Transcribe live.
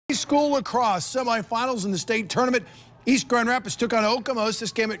School lacrosse semifinals in the state tournament. East Grand Rapids took on Okemos.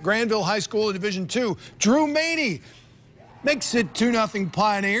 This game at Granville High School in Division II. Drew Maney makes it 2-0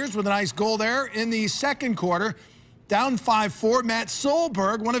 Pioneers with a nice goal there in the second quarter. Down 5-4. Matt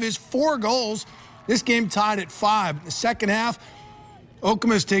Solberg, one of his 4 goals. This game tied at 5. The second half,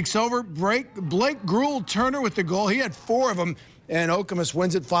 Okemos takes over. Blake Gruel-Turner with the goal. He had 4 of them, and Okemos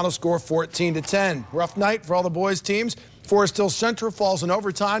wins it. Final score 14-10. Rough night for all the boys' teams. Forest Hills Central falls in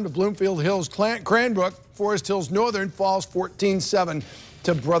overtime to Bloomfield Hills Cranbrook. Forest Hills Northern falls 14-7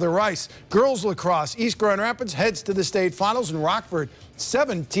 to Brother Rice. Girls lacrosse, East Grand Rapids heads to the state finals, and Rockford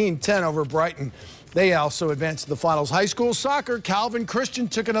 17-10 over Brighton. They also advanced to the finals. High school soccer, Calvin Christian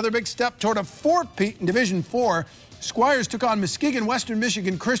took another big step toward a four-peat in Division IV. Squires took on Muskegon Western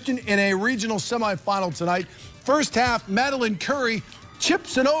Michigan Christian in a regional semifinal tonight. First half, Madeline Curry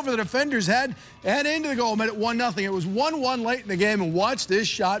chips it over the defender's head and into the goal, made it 1-0. It was 1-1 late in the game, and watch this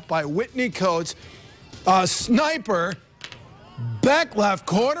shot by Whitney Coates. A sniper, back left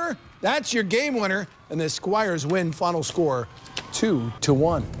corner. That's your game winner, and the Squires win. Final score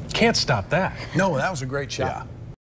 2-1. Can't stop that. No, that was a great shot. Yeah.